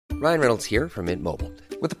Ryan Reynolds here from Mint Mobile.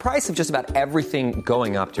 With the price of just about everything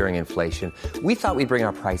going up during inflation, we thought we'd bring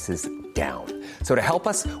our prices down. So to help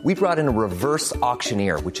us, we brought in a reverse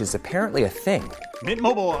auctioneer, which is apparently a thing. Mint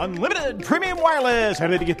Mobile Unlimited Premium Wireless. How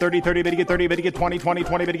to get 30, 30, bit to get 30, bit to get 20, 20,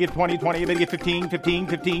 20, bit to get 20, 20, bit to get 15, 15,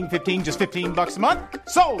 15, 15, just $15 a month?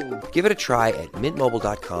 Sold! Give it a try at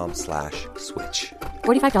mintmobile.com/switch.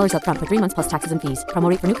 $45 up front for 3 months plus taxes and fees. Promo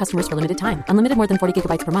rate for new customers for limited time. Unlimited more than 40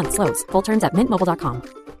 gigabytes per month. Slows full terms at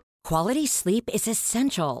mintmobile.com. Quality sleep is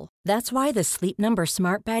essential. That's why the Sleep Number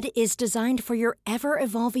Smart Bed is designed for your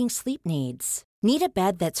ever-evolving sleep needs. Need a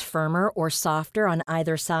bed that's firmer or softer on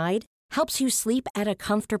either side? Helps you sleep at a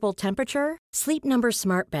comfortable temperature? Sleep Number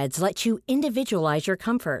Smart Beds let you individualize your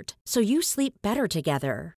comfort, so you sleep better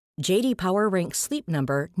together. J.D. Power ranks Sleep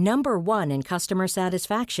Number number 1 in customer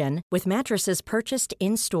satisfaction with mattresses purchased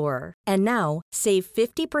in-store. And now, save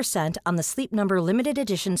 50% on the Sleep Number Limited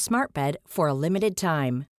Edition Smart Bed for a limited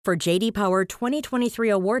time. For J.D. Power 2023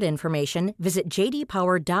 award information, visit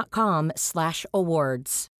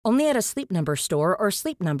jdpower.com/awards. Only at a Sleep Number store or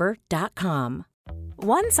sleepnumber.com.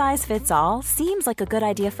 One size fits all seems like a good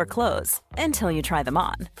idea for clothes until you try them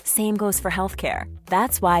on. Same goes for healthcare.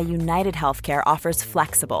 That's why United Healthcare offers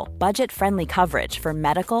flexible, budget-friendly coverage for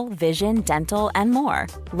medical, vision, dental, and more.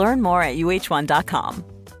 Learn more at uh1.com.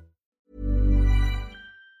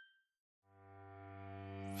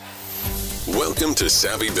 Welcome to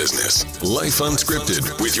Savvy Business, Life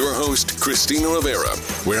Unscripted, with your host, Christina Rivera,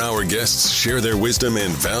 where our guests share their wisdom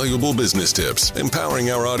and valuable business tips, empowering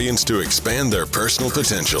our audience to expand their personal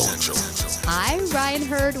potential. Hi, Ryan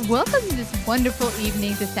Hurd. Welcome to this wonderful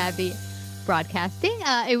evening to Savvy Broadcasting.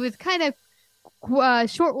 It was kind of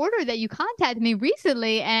short order that you contacted me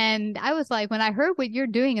recently, and I was like, when I heard what you're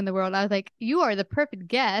doing in the world, I was like, you are the perfect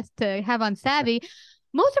guest to have on Savvy.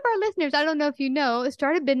 Most of our listeners, I don't know if you know,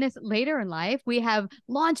 started business later in life. We have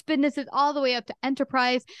launched businesses all the way up to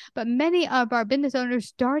enterprise, but many of our business owners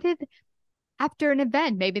started after an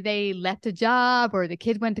event. Maybe they left a job or the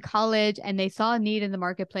kid went to college and they saw a need in the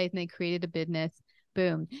marketplace and they created a business.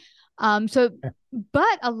 Boom.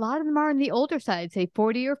 But a lot of them are on the older side, say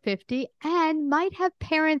 40 or 50, and might have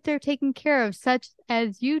parents they're taking care of, such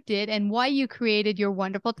as you did, and why you created your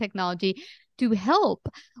wonderful technology to help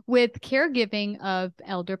with caregiving of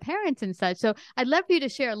elder parents and such. So I'd love for you to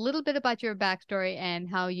share a little bit about your backstory and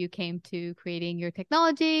how you came to creating your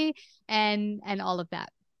technology and all of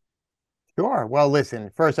that. Sure. Well,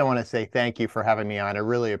 listen, first I want to say thank you for having me on. I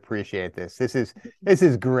really appreciate this. This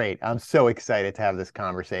is great. I'm so excited to have this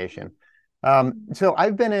conversation. So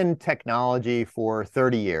I've been in technology for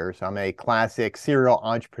 30 years. I'm a classic serial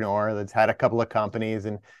entrepreneur that's had a couple of companies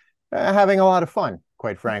and having a lot of fun,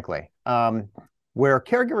 quite frankly. Where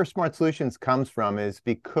Caregiver Smart Solutions comes from is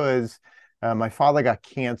because my father got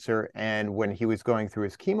cancer, and when he was going through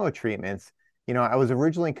his chemo treatments, I was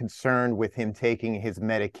originally concerned with him taking his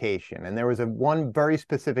medication, and there was one very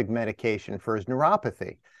specific medication for his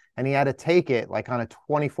neuropathy, and he had to take it like on a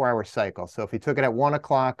 24-hour cycle. So if he took it at 1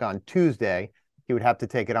 o'clock on Tuesday, he would have to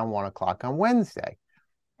take it on 1 o'clock on Wednesday.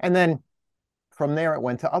 And then from there, it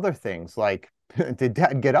went to other things like, did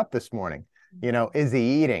Dad get up this morning? Is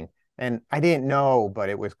he eating? And I didn't know, but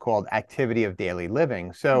it was called activity of daily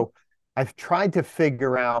living. So I've tried to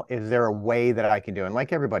figure out, is there a way that I can do it? And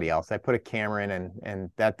like everybody else, I put a camera in and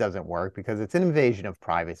that doesn't work because it's an invasion of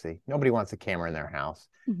privacy. Nobody wants a camera in their house.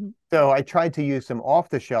 Mm-hmm. So I tried to use some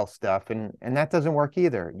off-the-shelf stuff, and that doesn't work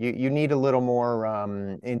either. You need a little more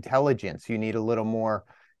intelligence. You need a little more,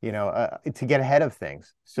 to get ahead of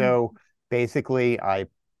things. So basically, I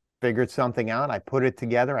figured something out. I put it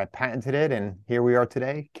together. I patented it. And here we are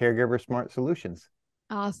today, Caregiver Smart Solutions.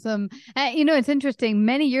 Awesome. It's interesting.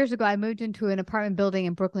 Many years ago, I moved into an apartment building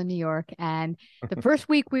in Brooklyn, New York. And the first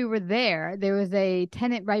week we were there was a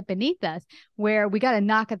tenant right beneath us where we got a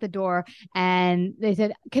knock at the door and they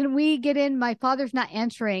said, can we get in? My father's not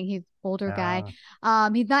answering. He's an older guy.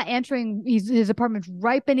 He's not answering. His apartment's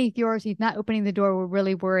right beneath yours. He's not opening the door. We're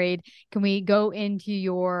really worried. Can we go into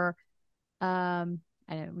your, I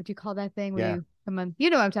don't know, what do you call that thing? Where you come on, you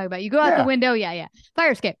know what I'm talking about. You go out the window. Yeah.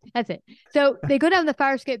 Fire escape. That's it. So they go down the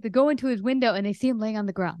fire escape, they go into his window and they see him laying on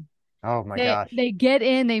the ground. Oh my gosh. They get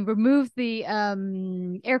in, they remove the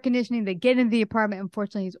air conditioning, they get into the apartment.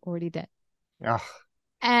 Unfortunately, he's already dead. Oh.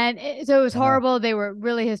 And so it was horrible. They were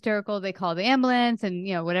really hysterical. They called the ambulance and,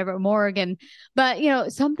 whatever, morgue. But,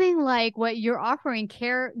 something like what you're offering,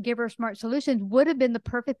 Caregiver Smart Solutions, would have been the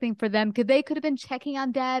perfect thing for them, because they could have been checking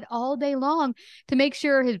on Dad all day long to make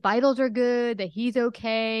sure his vitals are good, that he's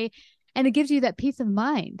okay. And it gives you that peace of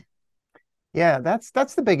mind. Yeah, that's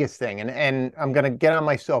the biggest thing. And I'm going to get on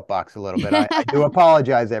my soapbox a little bit. I do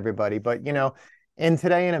apologize, everybody. But, And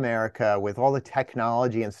today in America, with all the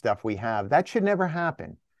technology and stuff we have, that should never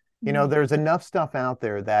happen. You know, there's enough stuff out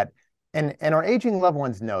there that, and our aging loved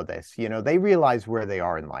ones know this, you know, they realize where they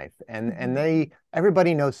are in life. And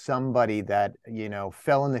everybody knows somebody that, you know,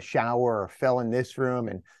 fell in the shower or fell in this room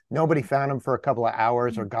and nobody found them for a couple of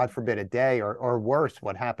hours or God forbid a day or worse,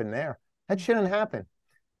 what happened there. That shouldn't happen.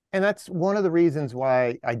 And that's one of the reasons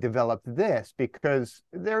why I developed this, because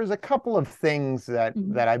there's a couple of things that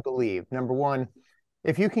I believe. Number one,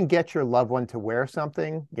 if you can get your loved one to wear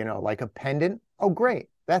something, you know, like a pendant, oh, great.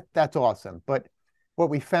 That's awesome. But what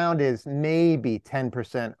we found is maybe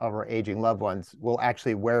 10% of our aging loved ones will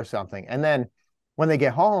actually wear something. And then when they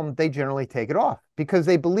get home, they generally take it off because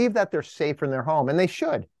they believe that they're safer in their home, and they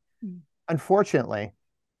should. Unfortunately,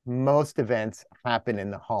 most events happen in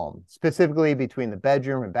the home, specifically between the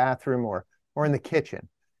bedroom and bathroom or in the kitchen.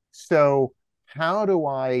 So how do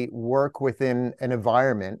I work within an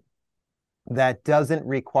environment that doesn't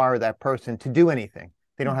require that person to do anything?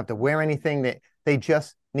 They don't have to wear anything. They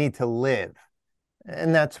just need to live.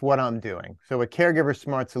 And that's what I'm doing. So at Caregiver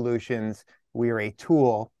Smart Solutions, we are a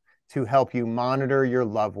tool to help you monitor your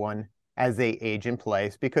loved one as they age in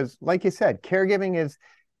place. Because like you said, caregiving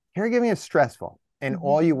is stressful. And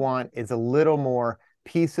all you want is a little more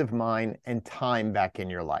peace of mind and time back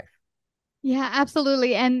in your life. Yeah,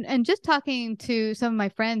 absolutely. And just talking to some of my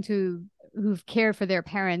friends who've cared for their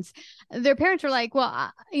parents are like,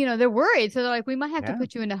 well, you know, they're worried. So they're like, we might have to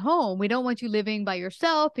put you in a home. We don't want you living by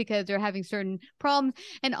yourself because they're having certain problems.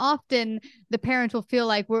 And often the parents will feel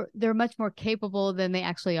like they're much more capable than they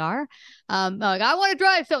actually are. Like, I want to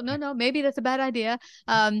drive. So no, maybe that's a bad idea.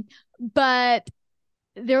 But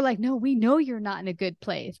they're like, no, we know you're not in a good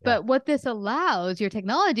place. But what this allows, your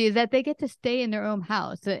technology, is that they get to stay in their own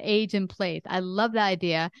house, to age in place. I love that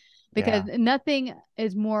idea. Because nothing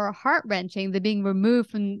is more heart-wrenching than being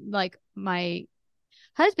removed from, like, my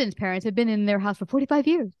husband's parents had been in their house for 45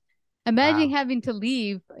 years. Imagine having to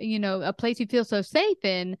leave, you know, a place you feel so safe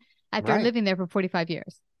in after living there for 45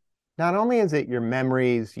 years. Not only is it your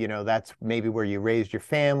memories, you know, that's maybe where you raised your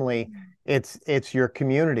family, it's your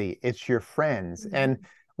community, it's your friends. And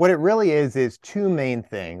what it really is two main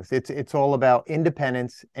things. It's all about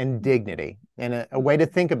independence and dignity. And a way to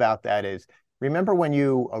think about that is, remember when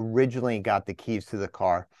you originally got the keys to the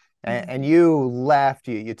car and you left,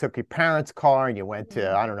 you took your parents' car and you went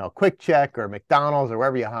to, I don't know, Quick Check or McDonald's or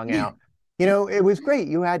wherever you hung out. You know, it was great.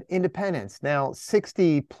 You had independence. Now,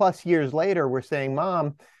 60 plus years later, we're saying,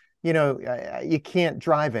 Mom, you know, you can't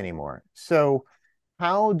drive anymore. So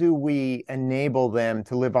how do we enable them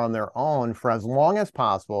to live on their own for as long as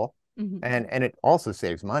possible? And it also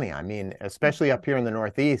saves money. I mean, especially up here in the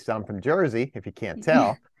Northeast, I'm from Jersey, if you can't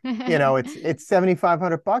tell, you know, it's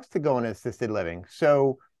 $7,500 to go in assisted living.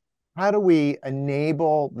 So how do we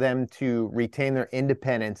enable them to retain their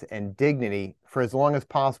independence and dignity for as long as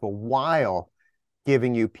possible while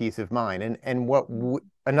giving you peace of mind? And what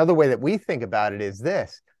another way that we think about it is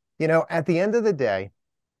this, you know, at the end of the day,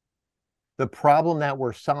 the problem that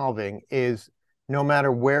we're solving is no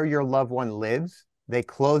matter where your loved one lives, they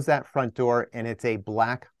close that front door and it's a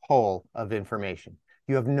black hole of information.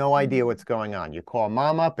 You have no idea what's going on. You call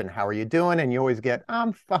Mom up and how are you doing? And you always get,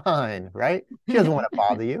 I'm fine, right? She doesn't want to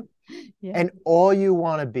bother you. And all you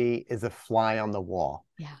want to be is a fly on the wall.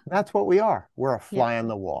 That's what we are. We're a fly on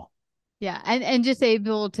the wall. And just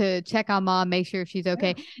able to check on Mom, make sure she's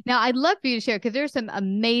okay. Now, I'd love for you to share, because there's some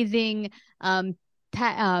amazing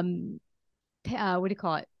what do you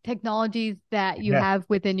call it? Technologies that you have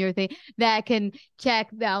within your thing that can check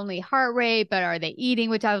not only heart rate, but are they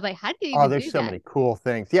eating? Which I was like, how do you even do that? There's so many cool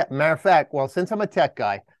things. Yeah, matter of fact, well, since I'm a tech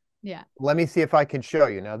guy, let me see if I can show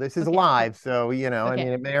you. Now, this is live, so, you know, I mean,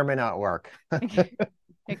 it may or may not work.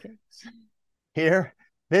 Here,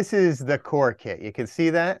 this is the core kit. You can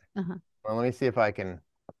see that? Well, let me see if I can.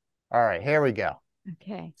 All right, here we go.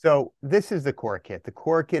 Okay. So this is the core kit. The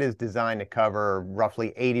core kit is designed to cover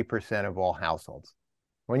roughly 80% of all households.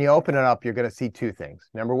 When you open it up, you're going to see two things.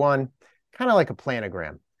 Number one, kind of like a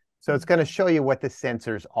planogram. So it's going to show you what the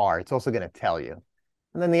sensors are. It's also going to tell you.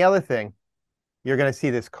 And then the other thing, you're going to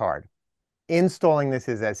see this card. Installing this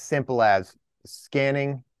is as simple as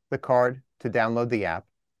scanning the card to download the app.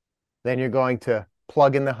 Then you're going to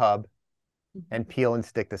plug in the hub and peel and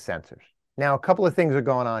stick the sensors. Now, a couple of things are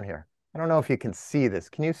going on here. I don't know if you can see this.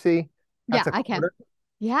 Can you see? That's I can.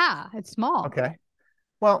 Yeah, it's small. Okay.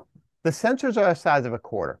 Well, the sensors are the size of a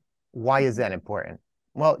quarter. Why is that important?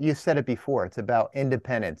 Well, you said it before. It's about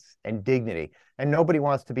independence and dignity, and nobody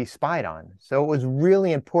wants to be spied on. So it was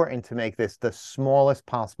really important to make this the smallest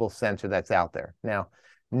possible sensor that's out there. Now,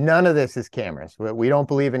 none of this is cameras. We don't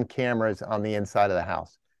believe in cameras on the inside of the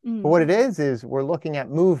house. But what it is we're looking at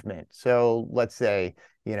movement. So let's say,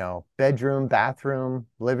 bedroom, bathroom,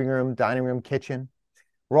 living room, dining room, kitchen.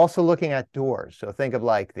 We're also looking at doors. So think of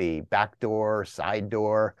like the back door, side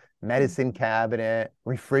door, medicine cabinet,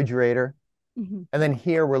 refrigerator. And then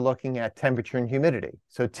here we're looking at temperature and humidity.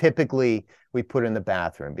 So typically we put in the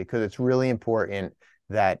bathroom because it's really important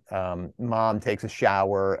that mom takes a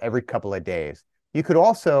shower every couple of days. You could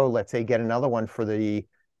also, let's say, get another one for the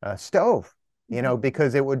stove,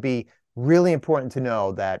 because it would be really important to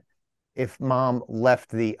know that if mom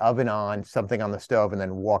left the oven on, something on the stove, and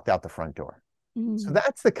then walked out the front door. So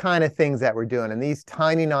that's the kind of things that we're doing. And these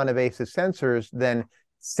tiny non-invasive sensors then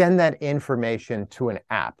send that information to an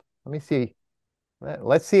app. Let me see.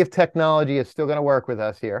 Let's see if technology is still going to work with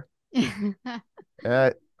us here.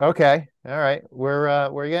 Okay. All right.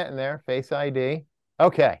 We're getting there. Face ID.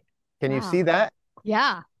 Okay. Can you see that?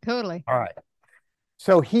 Yeah, totally. All right.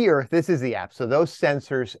 So here, this is the app. So those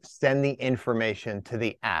sensors send the information to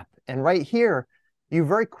the app. And right here, you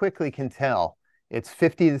very quickly can tell it's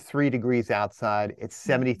 53 degrees outside. It's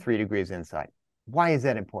 73 degrees inside. Why is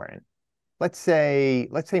that important? Let's say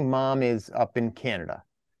mom is up in Canada.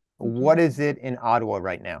 What is it in Ottawa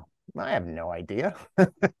right now? I have no idea,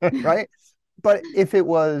 right? But if it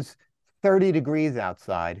was 30 degrees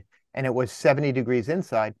outside and it was 70 degrees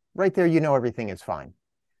inside, right there, everything is fine.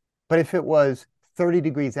 But if it was 30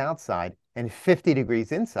 degrees outside and 50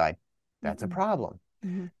 degrees inside, that's a problem.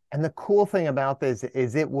 And the cool thing about this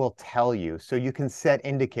is it will tell you. So you can set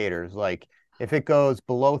indicators like if it goes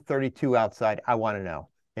below 32 outside, I want to know.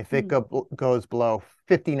 If it goes below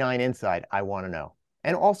 59 inside, I want to know.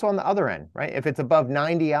 And also on the other end, right? If it's above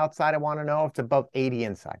 90 outside, I want to know. If it's above 80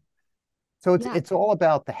 inside. So it's all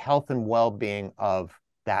about the health and well-being of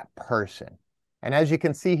that person. And as you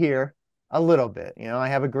can see here, a little bit, I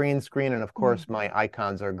have a green screen and of course my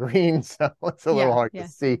icons are green. So it's a little hard to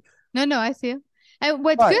see. No, I see it. And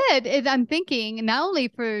what's good is I'm thinking not only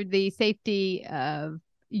for the safety of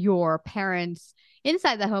your parents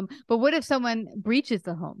inside the home, but what if someone breaches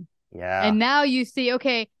the home? Yeah. And now you see,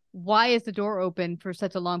 okay, why is the door open for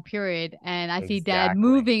such a long period? And I see dad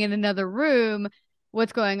moving in another room.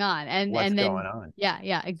 What's going on? And then going on?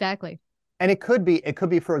 Yeah, exactly. And it could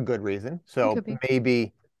be for a good reason. So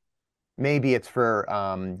maybe it's for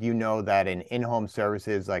that in in-home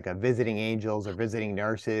services like a visiting angels or visiting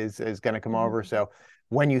nurses is going to come over. So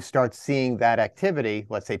when you start seeing that activity,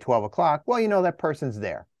 let's say 12 o'clock, well, that person's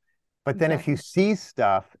there. But then if you see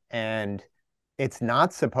stuff and it's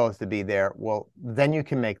not supposed to be there, well, then you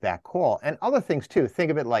can make that call. And other things too. Think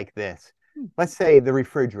of it like this. Let's say the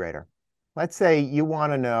refrigerator. Let's say you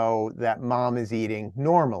want to know that mom is eating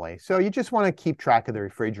normally. So you just want to keep track of the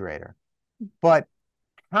refrigerator. But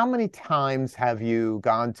how many times have you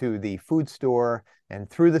gone to the food store and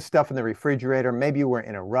threw the stuff in the refrigerator? Maybe you were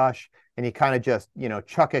in a rush and you kind of just,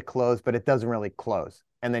 chuck it closed, but it doesn't really close.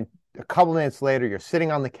 And then a couple minutes later, you're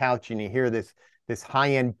sitting on the couch and you hear this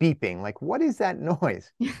high-end beeping. Like, what is that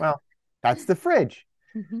noise? Well, that's the fridge.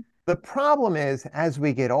 The problem is, as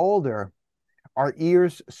we get older, our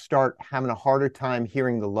ears start having a harder time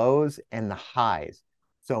hearing the lows and the highs.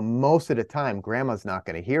 So most of the time, grandma's not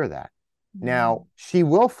going to hear that. Now, she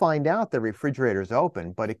will find out the refrigerator's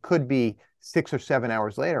open, but it could be 6 or 7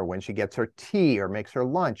 hours later when she gets her tea or makes her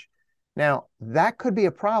lunch. Now, that could be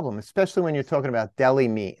a problem, especially when you're talking about deli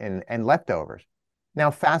meat and leftovers.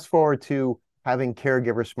 Now, fast forward to having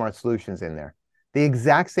Caregiver Smart Solutions in there. The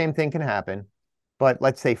exact same thing can happen, but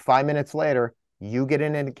let's say 5 minutes later, you get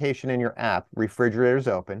an indication in your app, refrigerator's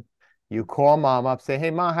open. You call mom up, say, hey,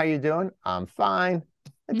 Ma, how you doing? I'm fine.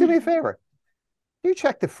 And do me a favor. You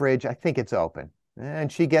check the fridge. I think it's open.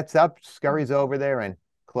 And she gets up, scurries over there, and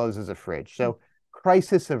closes the fridge. So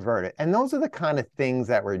crisis averted. And those are the kind of things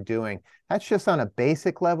that we're doing. That's just on a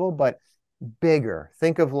basic level, but bigger.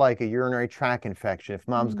 Think of like a urinary tract infection. If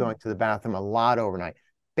mom's going to the bathroom a lot overnight,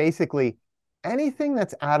 basically anything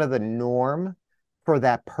that's out of the norm for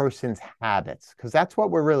that person's habits, because that's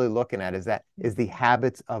what we're really looking at is the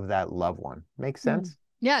habits of that loved one. Makes sense?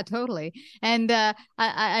 Yeah, totally. And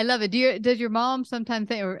I love it. Does your mom sometimes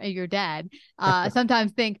think, or your dad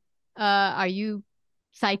sometimes think, are you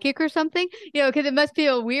psychic or something? Because it must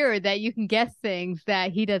feel weird that you can guess things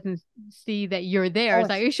that he doesn't see that you're there. It's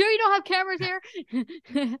like, are you sure you don't have cameras here?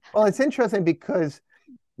 Well, it's interesting because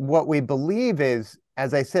what we believe is,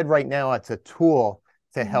 as I said, right now, it's a tool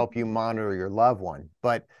to help you monitor your loved one.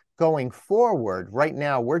 But going forward, right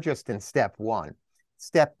now, we're just in step 1.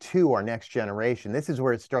 Step 2, our next generation. This is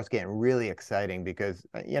where it starts getting really exciting because,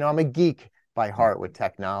 I'm a geek by heart with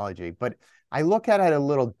technology, but I look at it a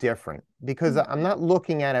little different because I'm not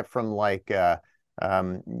looking at it from like a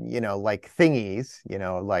like thingies,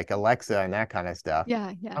 like Alexa and that kind of stuff.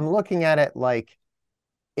 Yeah, yeah. I'm looking at it like,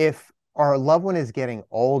 if our loved one is getting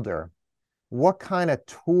older, what kind of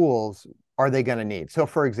tools are they going to need? So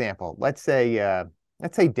for example, let's say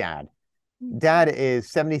dad. Dad is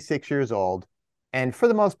 76 years old, and for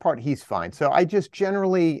the most part, he's fine. So I just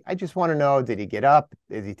want to know, did he get up?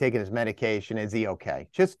 Is he taking his medication? Is he okay?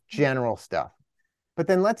 Just general stuff. But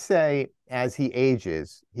then let's say as he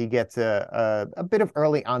ages, he gets a bit of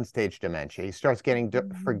early on-stage dementia. He starts getting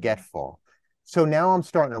forgetful. So now I'm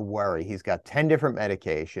starting to worry. He's got 10 different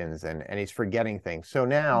medications and he's forgetting things. So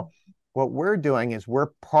now what we're doing is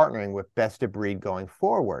we're partnering with Best of Breed going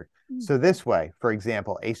forward. So this way, for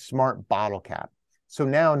example, a smart bottle cap. So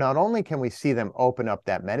now not only can we see them open up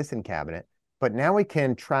that medicine cabinet, but now we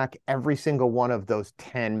can track every single one of those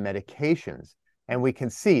 10 medications. And we can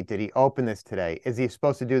see, did he open this today? Is he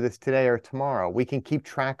supposed to do this today or tomorrow? We can keep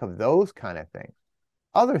track of those kind of things.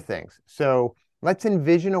 Other things. So let's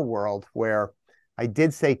envision a world where, I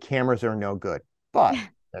did say cameras are no good, but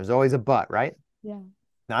there's always a but, right? Yeah.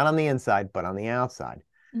 Not on the inside, but on the outside.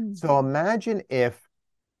 So imagine if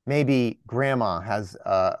maybe grandma has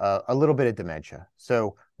a little bit of dementia.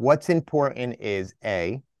 So what's important is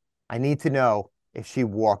A, I need to know if she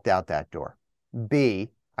walked out that door. B,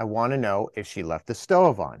 I want to know if she left the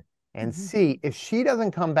stove on. And C, if she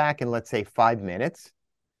doesn't come back in, let's say, 5 minutes,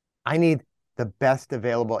 I need the best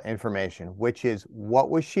available information, which is what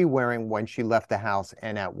was she wearing when she left the house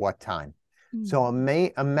and at what time. So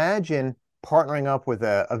imagine partnering up with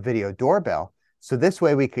a video doorbell. So this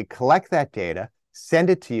way we could collect that data, send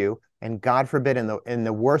it to you, and God forbid, in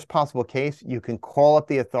the worst possible case, you can call up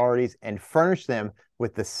the authorities and furnish them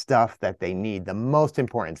with the stuff that they need, the most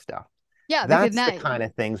important stuff. Yeah, that's the kind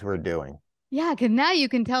of things we're doing. Yeah, because now you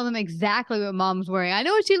can tell them exactly what mom's wearing. I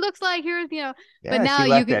know what she looks like. Here's, Yeah, but now she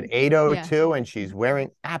left you can, at 8:02 and she's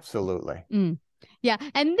wearing absolutely. Yeah,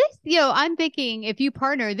 and this, I'm thinking if you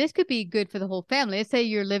partner, this could be good for the whole family. Let's say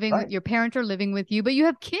you're living with your parents are living with you, but you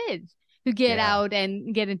have kids who get out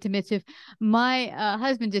and get into mischief. My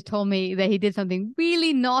husband just told me that he did something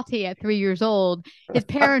really naughty at 3 years old. His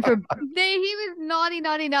parents were, he was naughty.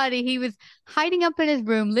 He was hiding up in his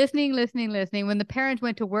room, listening. When the parents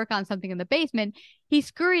went to work on something in the basement, he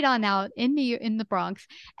scurried on out in the Bronx,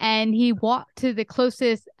 and he walked to the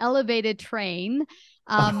closest elevated train.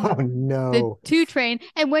 Oh no. The 2 train,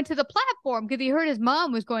 and went to the platform because he heard his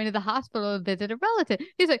mom was going to the hospital to visit a relative.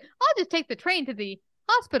 He's like, I'll just take the train to the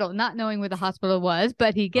hospital, not knowing where the hospital was,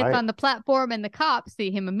 but he gets on the platform and the cops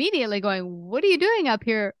see him immediately going, what are you doing up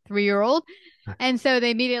here, 3-year-old? And so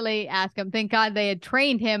they immediately ask him. Thank God they had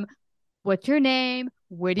trained him. What's your name?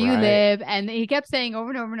 Where do you live? And he kept saying over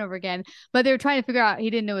and over and over again, but they were trying to figure out, he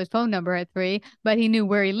didn't know his phone number at 3, but he knew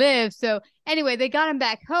where he lived. So anyway, they got him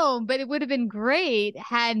back home, but it would have been great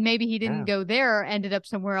had maybe he didn't go there, ended up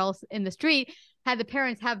somewhere else in the street, had the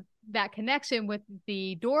parents have that connection with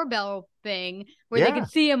the doorbell thing where they could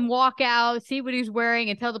see him walk out, see what he's wearing,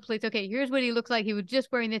 and tell the police, okay, here's what he looks like. He was just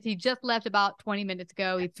wearing this. He just left about 20 minutes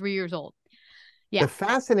ago. He's 3 years old. Yeah. The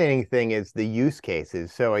fascinating thing is the use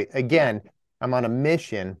cases. So again, I'm on a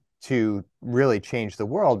mission to really change the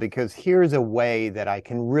world, because here's a way that I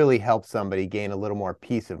can really help somebody gain a little more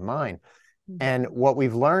peace of mind. And what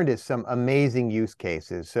we've learned is some amazing use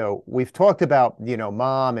cases. So we've talked about,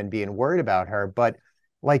 mom and being worried about her, but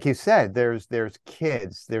like you said, there's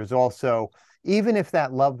kids. There's also, even if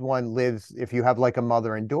that loved one lives, if you have like a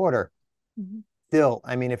mother and daughter, still,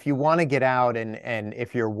 I mean, if you want to get out and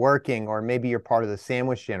if you're working, or maybe you're part of the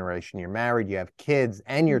sandwich generation, you're married, you have kids,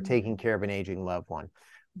 and you're taking care of an aging loved one.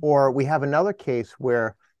 Or we have another case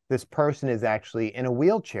where this person is actually in a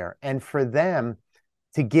wheelchair, and for them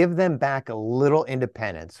to give them back a little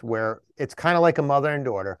independence, where it's kind of like a mother and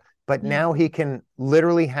daughter, but now he can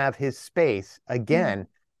literally have his space again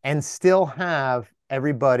and still have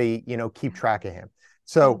everybody, keep track of him.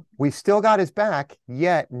 So we've still got his back,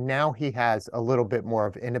 yet now he has a little bit more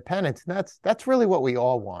of independence. And that's really what we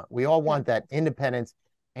all want. We all want that independence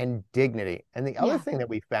and dignity. And the other thing that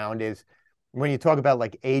we found is, when you talk about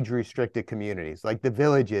like age-restricted communities, like the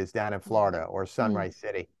Villages down in Florida or Sunrise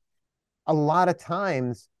City, a lot of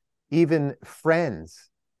times even friends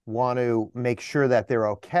want to make sure that they're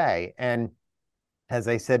okay. And as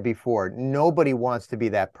I said before, nobody wants to be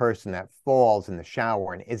that person that falls in the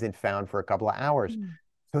shower and isn't found for a couple of hours.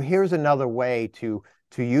 So here's another way to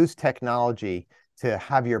use technology to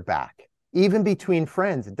have your back, even between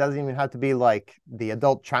friends. It doesn't even have to be like the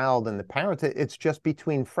adult child and the parents. It's just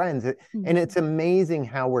between friends. And it's amazing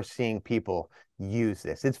how we're seeing people use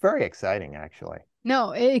this. It's very exciting, actually.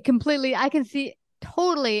 No, it completely, I can see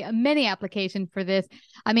totally many applications for this.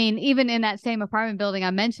 I mean, even in that same apartment building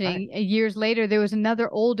I'm mentioning, years later, there was another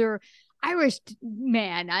older Irish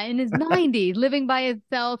man in his 90s living by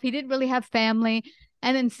himself. He didn't really have family.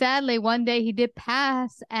 And then sadly, one day he did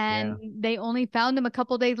pass, and they only found him a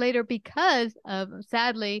couple days later because of,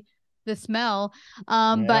 sadly, the smell.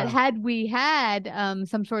 But had we had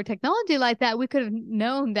some sort of technology like that, we could have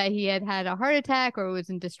known that he had a heart attack or was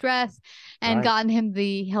in distress and gotten him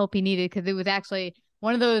the help he needed, because it was actually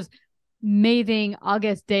one of those amazing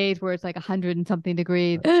August days where it's like 100 and something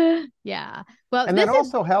degrees. Yeah. Well, and that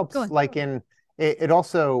also helps, like it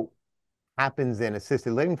also happens in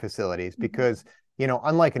assisted living facilities because, you know,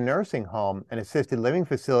 unlike a nursing home, an assisted living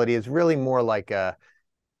facility is really more like I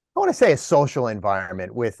want to say a social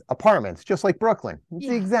environment with apartments, just like Brooklyn. It's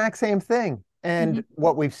the exact same thing. And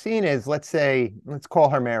what we've seen is, let's call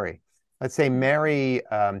her Mary. Let's say Mary,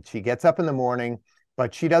 she gets up in the morning,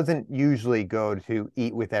 but she doesn't usually go to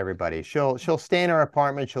eat with everybody. She'll stay in her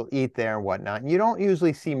apartment, she'll eat there and whatnot. And you don't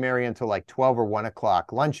usually see Mary until like 12 or 1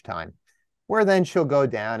 o'clock lunchtime, where then she'll go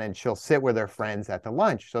down and she'll sit with her friends at the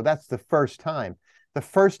lunch. So that's the first time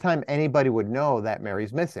anybody would know that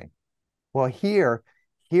Mary's missing. Well, here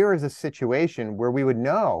is a situation where we would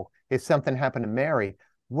know if something happened to Mary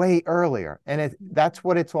way earlier. And that's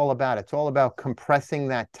what it's all about. It's all about compressing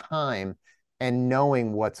that time and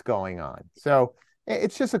knowing what's going on. So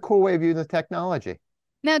it's just a cool way of using the technology.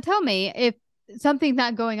 Now, tell me, if something's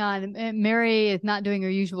not going on, Mary is not doing her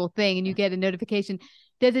usual thing, and you get a notification,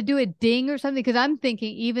 does it do a ding or something? Because I'm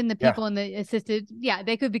thinking even the people in the assisted,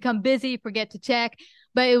 they could become busy, forget to check,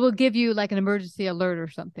 but it will give you like an emergency alert or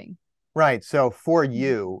something. Right. So for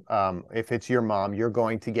you, if it's your mom, you're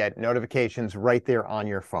going to get notifications right there on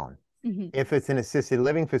your phone. If it's an assisted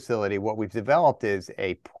living facility, what we've developed is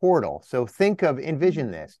a portal. So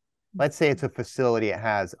envision this. Let's say it's a facility that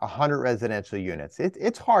has 100 residential units.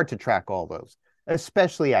 It's hard to track all those,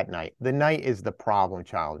 especially at night. The night is the problem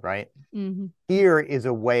child, right? Here is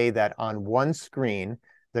a way that on one screen,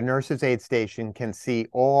 the nurse's aid station can see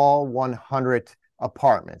all 100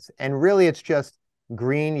 apartments. And really, it's just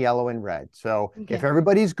green, yellow, and red. So if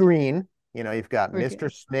everybody's green, you know, you've got Mr.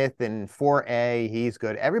 Smith in 4A, he's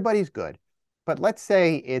good. Everybody's good. But let's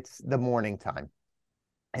say it's the morning time.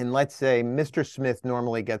 And let's say Mr. Smith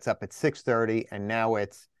normally gets up at 6:30 and now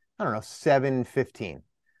it's, 7:15.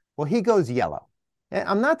 Well, he goes yellow. And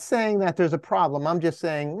I'm not saying that there's a problem. I'm just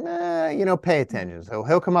saying, pay attention. So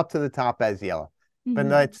he'll come up to the top as yellow. But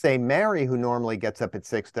let's say Mary, who normally gets up at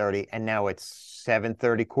 6:30 and now it's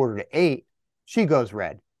 7:30, 7:45, she goes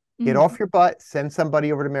red. Get off your butt, send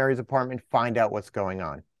somebody over to Mary's apartment, find out what's going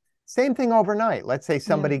on. Same thing overnight. Let's say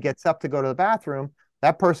somebody gets up to go to the bathroom,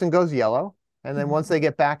 that person goes yellow. And then once they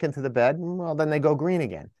get back into the bed, well, then they go green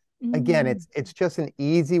again. Again, it's just an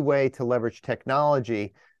easy way to leverage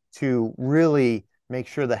technology to really make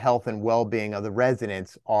sure the health and well-being of the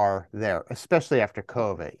residents are there, especially after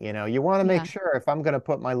COVID. You know, you want to make sure if I'm going to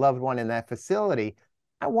put my loved one in that facility,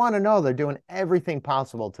 I want to know they're doing everything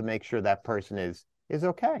possible to make sure that person is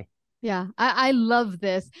okay. Yeah, I love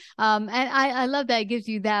this. And I love that it gives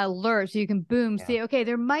you that alert so you can see, okay,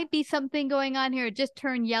 there might be something going on here. It just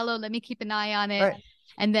turned yellow. Let me keep an eye on it. Right.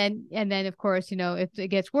 And then, of course, if it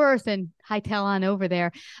gets worse, then hightail on over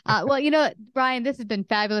there. Well, Brian, this has been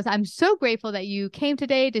fabulous. I'm so grateful that you came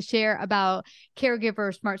today to share about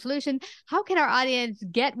Caregiver Smart Solution. How can our audience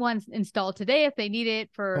get one installed today if they need it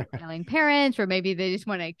for yelling parents, or maybe they just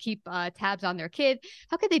want to keep tabs on their kid?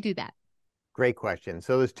 How could they do that? Great question.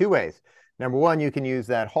 So there's two ways. Number one, you can use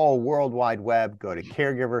that whole World Wide Web, go to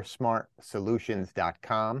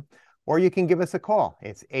caregiversmartsolutions.com, or you can give us a call.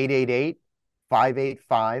 It's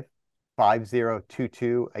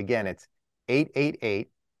 888-585-5022. Again, it's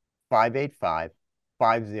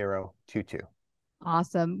 888-585-5022.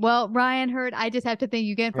 Awesome. Well, Ryan Hurd, I just have to thank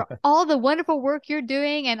you again for all the wonderful work you're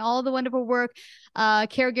doing and all the wonderful work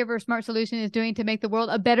Caregiver Smart Solution is doing to make the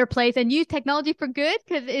world a better place and use technology for good,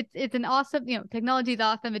 because it's an awesome, technology is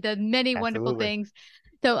awesome. It does many wonderful things.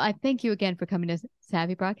 So I thank you again for coming to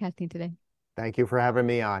Savvy Broadcasting today. Thank you for having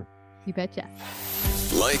me on. You betcha.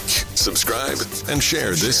 Like, subscribe, and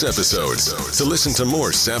share this episode. To listen to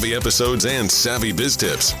more Savvy episodes and Savvy Biz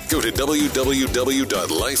Tips, go to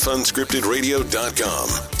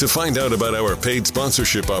www.lifeunscriptedradio.com. To find out about our paid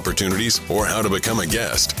sponsorship opportunities or how to become a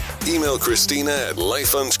guest, email Christina at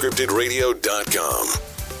lifeunscriptedradio.com.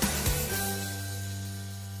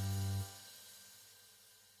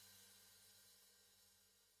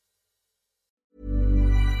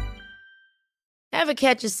 Ever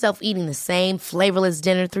catch yourself eating the same flavorless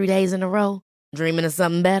dinner 3 days in a row? Dreaming of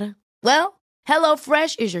something better? Well,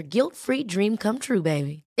 HelloFresh is your guilt-free dream come true,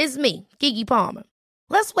 baby. It's me, Keke Palmer.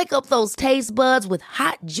 Let's wake up those taste buds with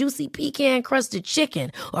hot, juicy pecan-crusted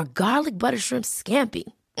chicken or garlic butter shrimp scampi.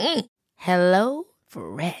 Hello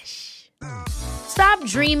Fresh. Stop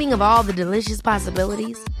dreaming of all the delicious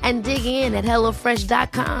possibilities and dig in at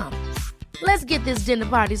HelloFresh.com. Let's get this dinner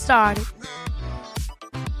party started.